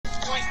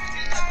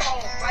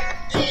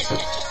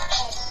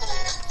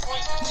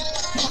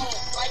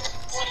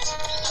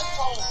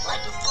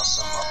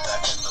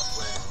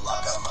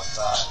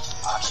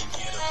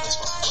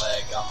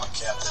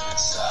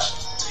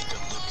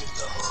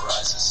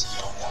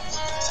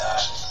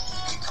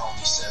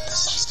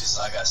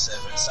got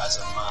 7 sides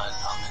of mine.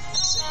 I'm an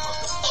insane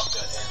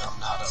motherfucker, and I'm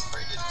not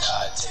afraid to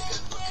die. Take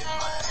a look at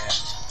my hand.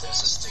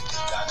 There's a stick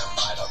of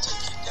dynamite. I'll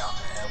take you down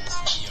to hell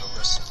with me. A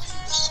recipe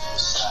for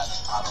suicide.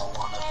 I don't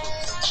wanna feel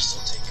guilty,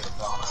 so take a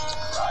vow not to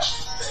cry.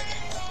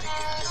 Begging won't make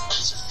a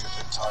difference if you're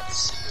the target.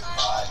 Say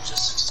goodbye.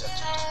 Just accept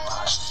your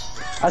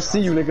demise. I see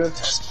you, nigga.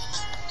 Catch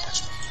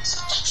me in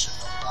seduction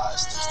of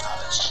lies. There's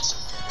not a chance of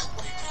getting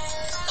away, but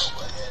you can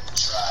go ahead and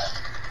try.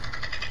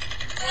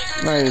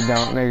 No, you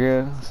don't,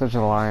 nigga. Such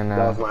a lion now.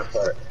 That was my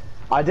part.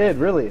 I did,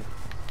 really.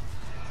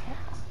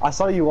 I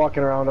saw you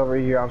walking around over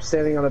here. I'm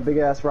standing on a big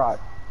ass rock.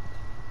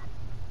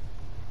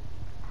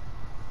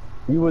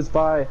 You was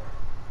by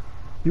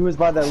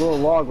that little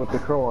log with the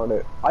crow on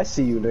it. I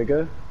see you,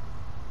 nigga.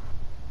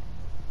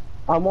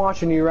 I'm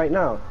watching you right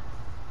now.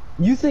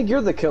 You think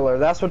you're the killer,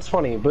 that's what's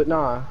funny, but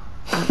nah.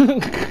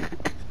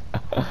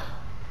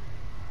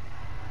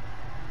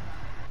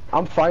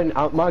 I'm fine.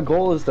 My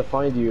goal is to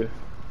find you.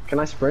 Can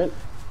I sprint?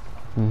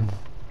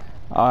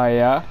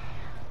 Yeah.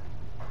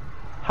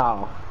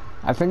 How?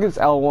 I think it's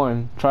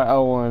L1. Try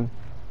L1.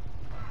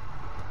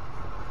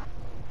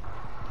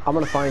 I'm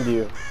gonna find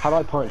you. How do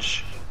I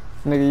punch?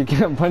 Nigga, you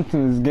can't punch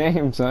in this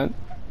game, son.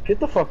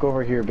 Get the fuck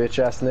over here, bitch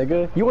ass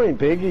nigga. You ain't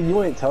big,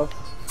 you ain't tough.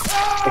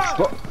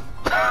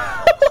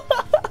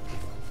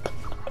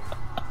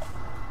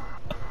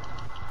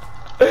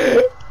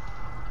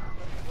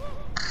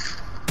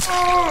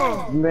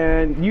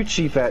 Man, you're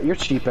cheap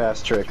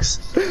ass tricks.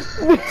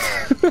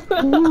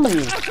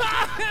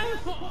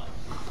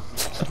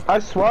 I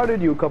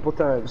swatted you a couple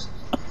times.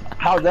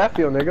 How'd that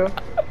feel, nigga?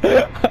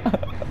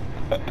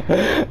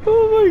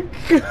 Oh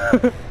my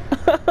god.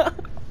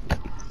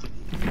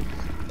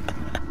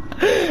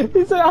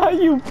 He said, how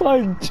you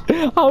punch?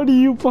 How do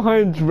you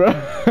punch, bro?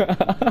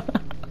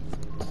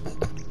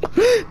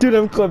 Dude,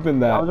 I'm clipping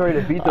that. I was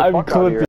ready to beat the fuck out of you.